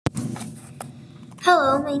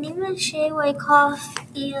Hello, my name is Shay Wyckoff,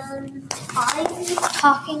 and I'm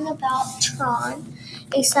talking about Tron,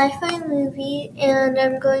 a sci-fi movie, and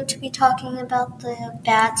I'm going to be talking about the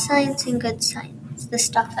bad science and good science, the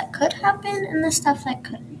stuff that could happen and the stuff that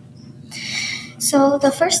couldn't. So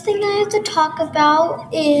the first thing I have to talk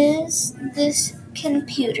about is this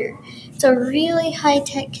computer. It's a really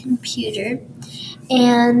high-tech computer,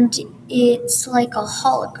 and it's like a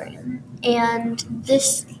hologram. And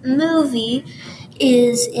this movie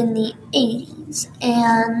is in the 80s,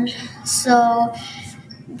 and so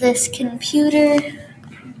this computer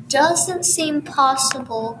doesn't seem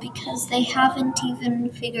possible because they haven't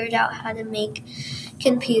even figured out how to make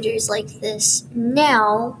computers like this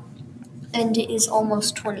now, and it is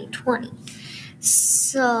almost 2020.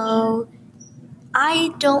 So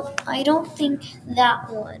I don't think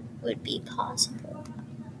that one would be possible.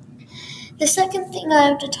 The second thing I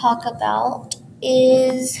have to talk about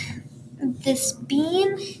is this boy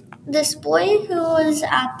who was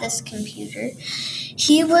at this computer.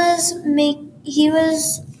 He was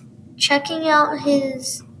checking out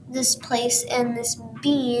this place, and this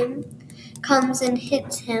beam comes and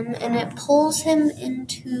hits him, and it pulls him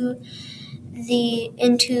into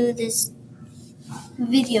this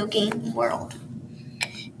video game world.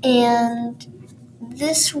 And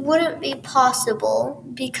this wouldn't be possible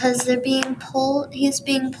because he's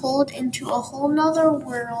being pulled into a whole nother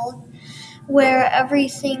world where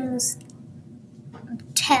everything's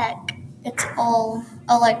tech, it's all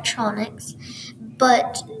electronics,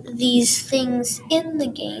 but these things in the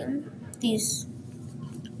game, these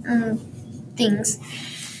things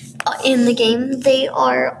in the game, they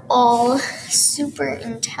are all super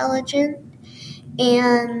intelligent,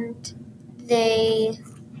 and they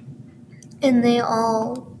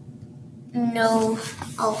all know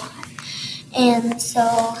a lot. And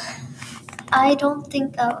so I don't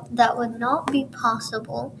think that would not be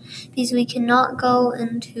possible because we cannot go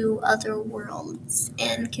into other worlds,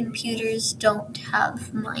 and computers don't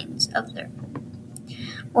have minds of their own,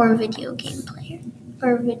 or video game player,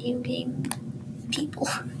 or video game people.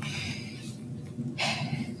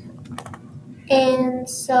 And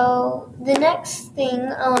so the next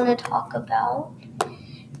thing I want to talk about,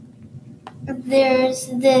 there's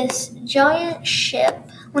this giant ship.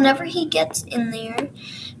 Whenever he gets in there,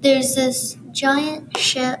 there's this giant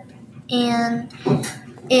ship, and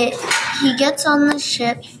he gets on the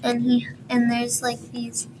ship, and there's like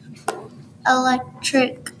these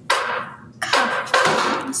electric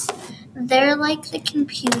cups. They're like the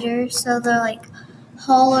computer, so they're like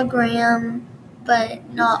hologram,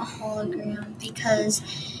 but not hologram, because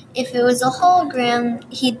if it was a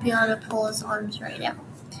hologram, he'd be able to pull his arms right out.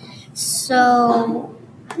 So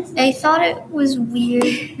I thought it was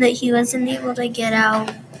weird that he wasn't able to get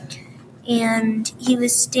out, and he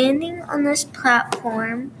was standing on this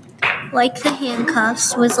platform, like the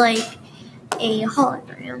handcuffs was like a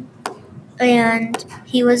hologram, and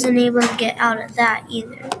he wasn't able to get out of that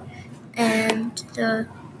either. And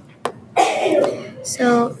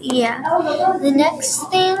so yeah, the next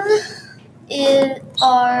thing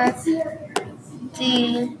are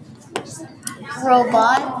the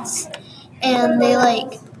robots, and they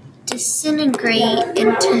like disintegrate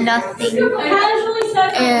into nothing,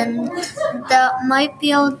 and that might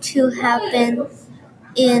be able to happen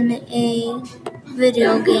in a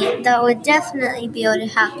video game. That would definitely be able to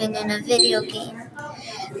happen in a video game,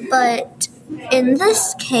 but in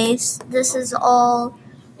this case, this is all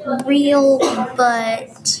real,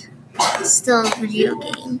 but still a video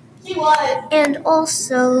game. And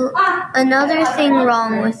also, another thing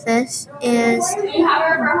wrong with this is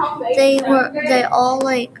they all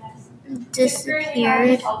like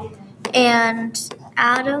disappeared, and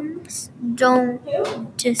atoms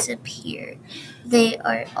don't disappear. They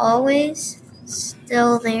are always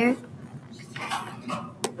still there,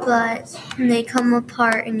 but they come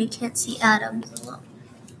apart and you can't see atoms alone.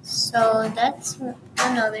 So that's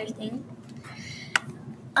another thing.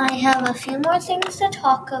 I have a few more things to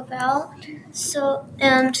talk about.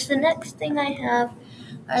 And the next thing I have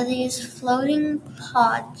are these floating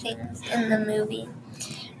pod things in the movie.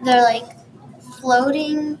 They're like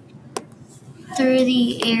floating through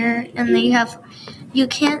the air, and you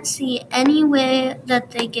can't see any way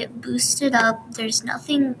that they get boosted up. There's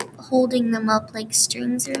nothing holding them up like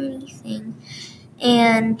strings or anything.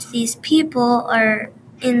 And these people are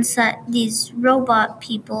inside, these robot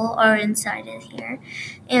people are inside of here,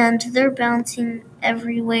 and they're bouncing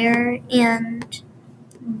everywhere, and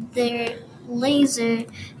they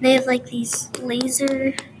have like these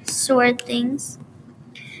laser sword things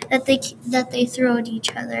that they throw at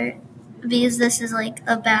each other, because this is like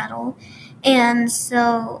a battle. And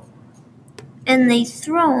so and they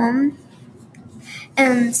throw them,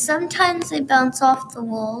 and sometimes they bounce off the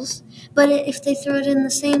walls, but if they throw it in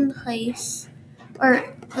the same place,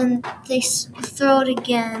 and they throw it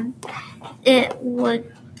again, it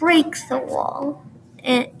would break the wall,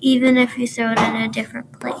 even if you throw it in a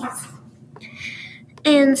different place.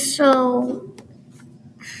 And so,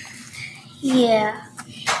 yeah.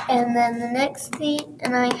 And then the next thing,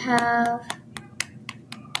 and I have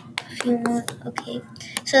a few more. Okay.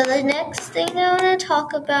 So the next thing I want to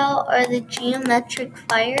talk about are the geometric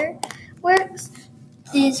fireworks.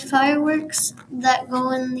 These fireworks that go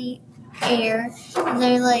in the air,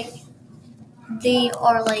 they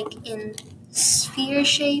are like in sphere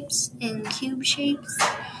shapes and cube shapes,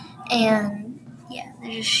 and yeah,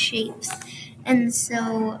 they're just shapes. And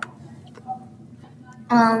so,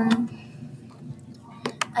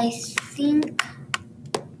 I think,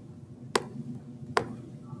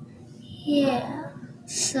 yeah.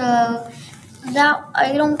 So that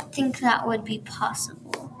I don't think that would be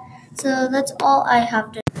possible. So that's all I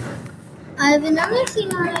have to. I have another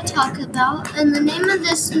thing I want to talk about, and the name of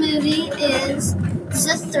this movie is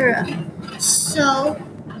Zathura. So,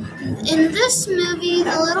 in this movie,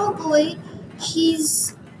 this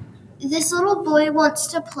little boy wants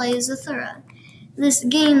to play Zathura, this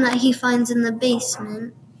game that he finds in the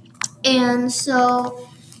basement, and so,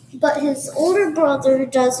 but his older brother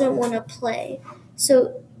doesn't want to play,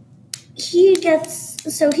 so he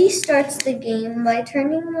starts the game by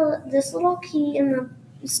turning this little key, and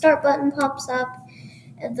the start button pops up.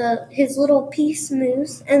 His little piece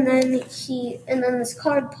moves, and then this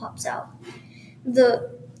card pops out.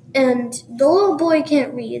 The little boy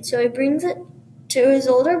can't read, so he brings it to his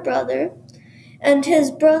older brother, and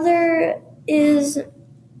his brother reads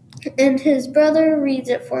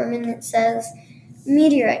it for him, and it says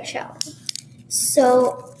meteorite shower.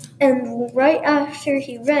 So, and right after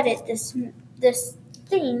he read it, this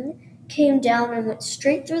thing came down and went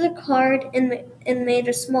straight through the card and made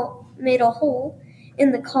a hole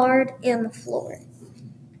in the card and the floor.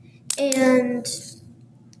 And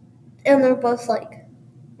they're both like,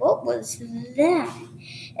 what was that?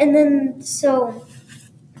 And then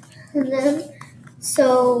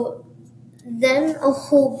a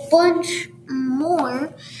whole bunch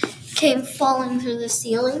more came falling through the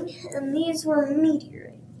ceiling, and these were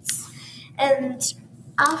meteorites. And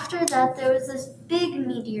after that, there was this big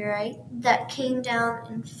meteorite that came down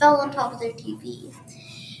and fell on top of their TV.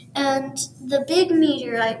 And the big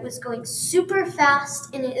meteorite was going super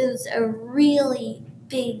fast, and it was a really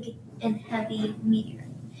big and heavy meteorite.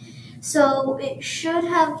 So it should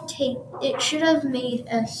have made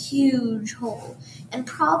a huge hole and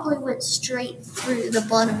probably went straight through the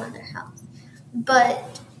bottom of their house.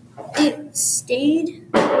 But it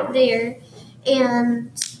stayed there,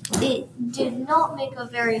 and it did not make a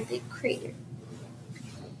very big crater.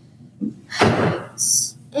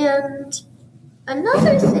 And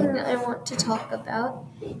another thing I want to talk about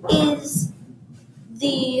is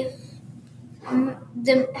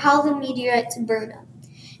how the meteorites burn up.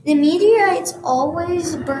 The meteorites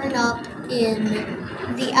always burn up in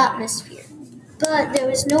the atmosphere, but there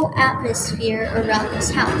was no atmosphere around this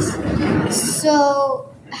house. So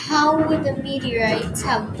how would the meteorites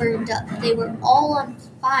have burned up? They were all on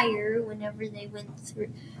fire whenever they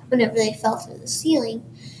fell through the ceiling.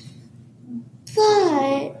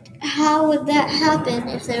 But how would that happen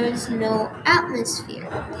if there was no atmosphere?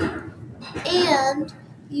 And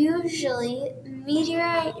usually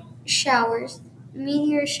meteor showers,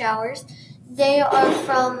 they are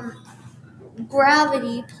from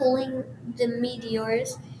gravity pulling the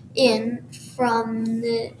meteors in from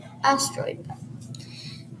the asteroid belt.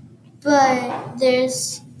 But there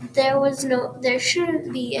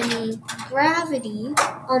shouldn't be any gravity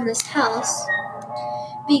on this house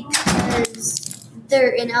because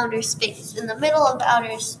they're in outer space, in the middle of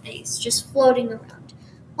outer space, just floating around.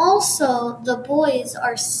 Also, the boys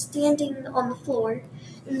are standing on the floor,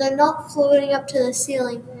 and they're not floating up to the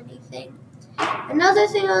ceiling or anything. Another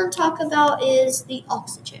thing I want to talk about is the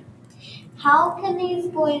oxygen. How can these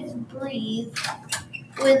boys breathe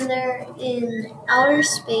when they're in outer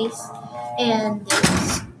space and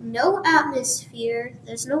there's no atmosphere,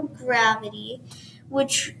 there's no gravity,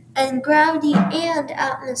 and gravity and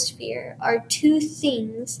atmosphere are two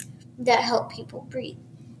things that help people breathe,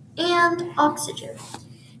 and oxygen.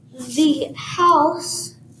 The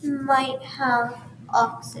house might have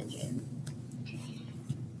oxygen,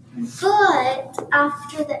 but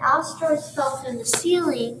after the asteroids fell through the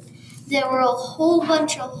ceiling, there were a whole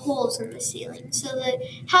bunch of holes in the ceiling, so the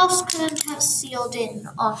house couldn't have sealed in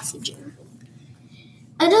oxygen.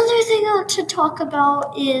 Another thing I want to talk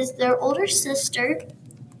about is their older sister.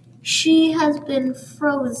 she has been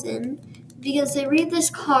frozen because they read this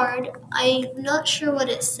card. I'm not sure what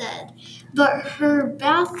it said, but her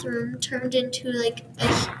bathroom turned into like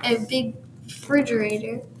a big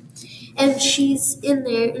refrigerator, and she's in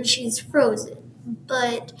there and she's frozen.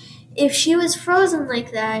 But if she was frozen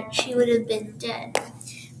like that, she would have been dead.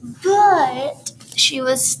 But she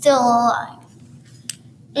was still alive.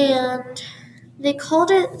 And they called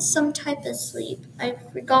it some type of sleep. I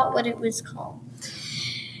forgot what it was called.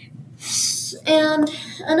 And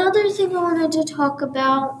another thing I wanted to talk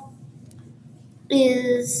about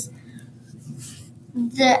is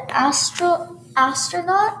the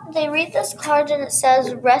astronaut. They read this card and it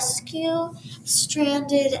says rescue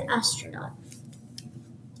stranded astronaut.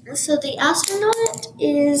 So the astronaut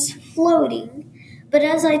is floating, but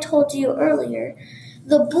as I told you earlier,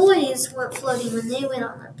 the boys weren't floating when they went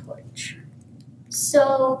on their torch.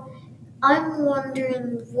 So I'm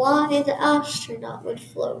wondering why the astronaut would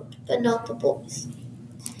float, but not the boys.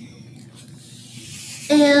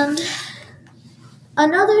 And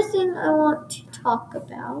another thing I want to talk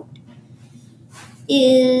about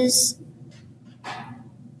is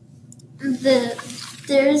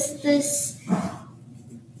there's this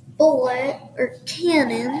bullet or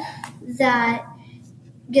cannon that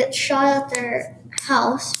gets shot at their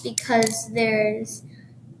house because there's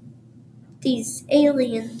these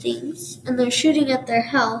alien things and they're shooting at their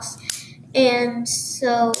house, and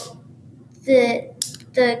so the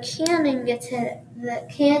cannon gets hit. The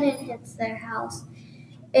cannon hits their house,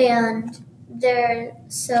 and the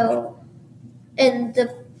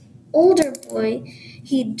older boy,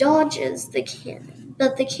 he dodges the cannon,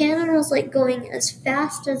 but the cannon was like going as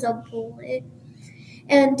fast as a bullet,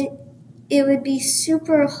 and it would be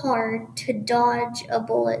super hard to dodge a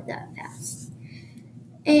bullet that fast.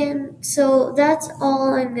 And so that's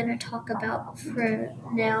all I'm going to talk about for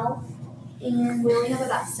now. And we only have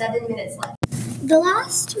about 7 minutes left. The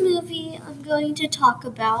last movie I'm going to talk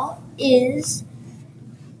about is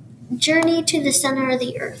Journey to the Center of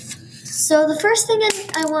the Earth. So the first thing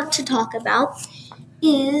I want to talk about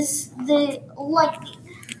is the lightning.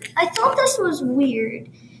 I thought this was weird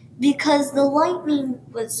because the lightning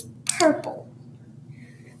was purple.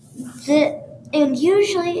 And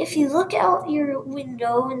usually if you look out your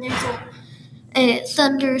window and there's a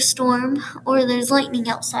thunderstorm or there's lightning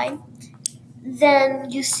outside, then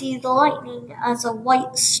you see the lightning as a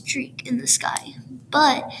white streak in the sky.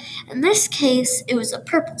 But in this case, it was a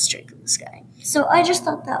purple streak in the sky. So I just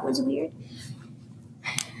thought that was weird.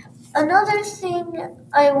 Another thing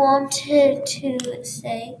I wanted to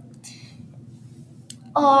say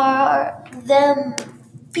are them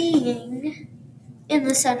being in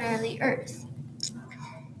the center of the earth.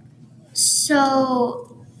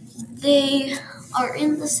 So they are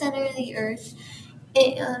in the center of the earth,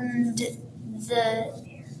 and the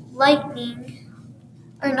lightning,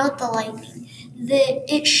 or not the lightning,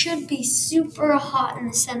 it should be super hot in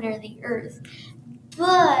the center of the earth,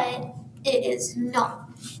 but it is not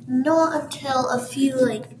until a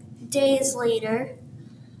few days later.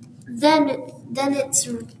 Then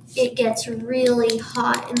it gets really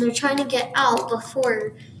hot, and they're trying to get out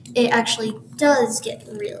before it actually does get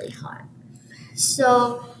really hot.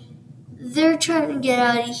 So they're trying to get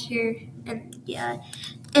out of here, and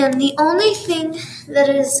the only thing that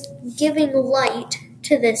is giving light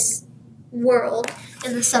to this world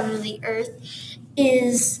in the center of the earth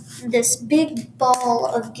is this big ball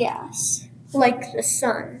of gas, like the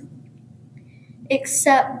sun.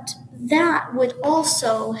 Except that would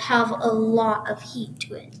also have a lot of heat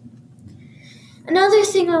to it. Another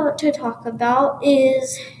thing I want to talk about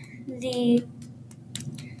is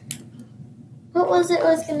what was it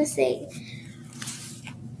I was going to say?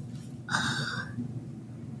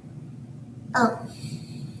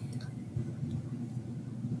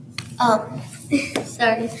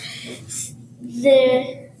 Sorry.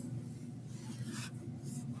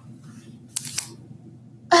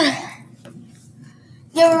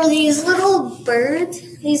 There were these little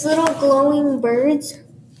birds, these little glowing birds,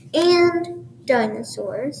 and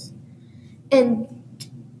dinosaurs. And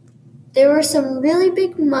there were some really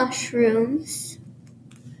big mushrooms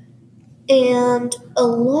and a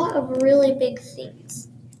lot of really big things.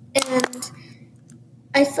 And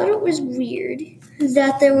I thought it was weird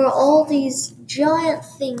that there were all these giant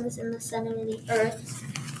things in the center of the earth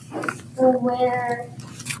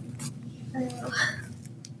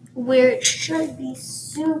where it should be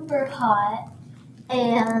super hot,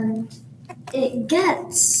 and it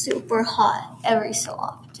gets super hot every so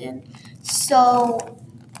often. So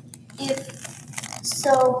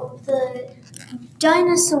the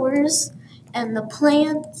dinosaurs and the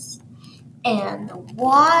plants and the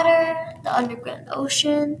water the underground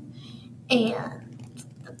ocean, and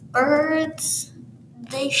the birds,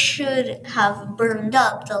 they should have burned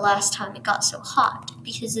up the last time it got so hot.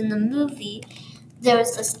 Because in the movie, there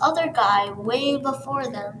was this other guy way before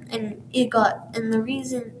them, and the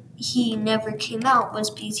reason he never came out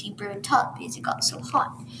was because he burned up because it got so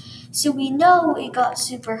hot. So we know it got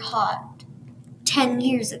super hot 10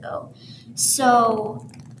 years ago. So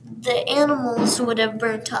the animals would have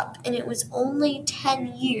burnt up, and it was only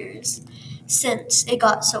 10 years since it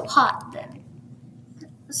got so hot then.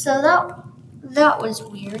 So that was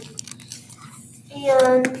weird.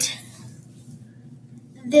 And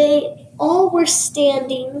they all were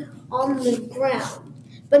standing on the ground.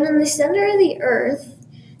 But in the center of the earth,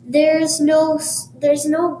 there's no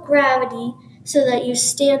gravity so that you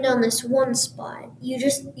stand on this one spot.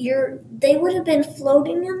 They would have been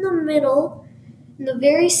floating in the middle, in the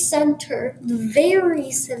very center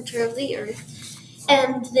of the earth,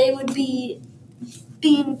 and they would be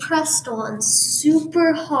being pressed on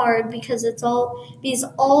super hard because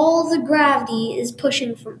all the gravity is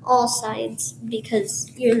pushing from all sides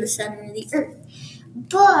because you're in the center of the earth.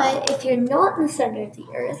 But if you're not in the center of the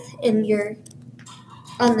earth and you're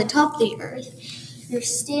on the top of the earth, you're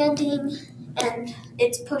standing and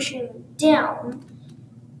it's pushing down.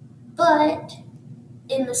 But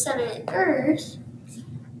in the center of the earth,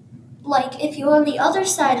 like if you're on the other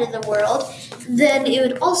side of the world, then it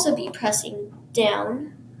would also be pressing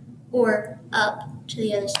down or up to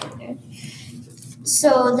the other side of the earth.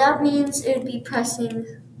 So that means it would be smushing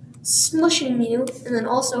you, and then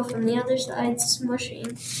also from the other side,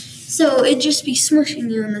 smushing. So it'd just be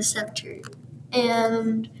smushing you in the center.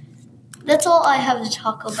 And that's all I have to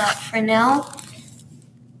talk about for now.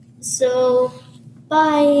 So,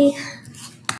 bye.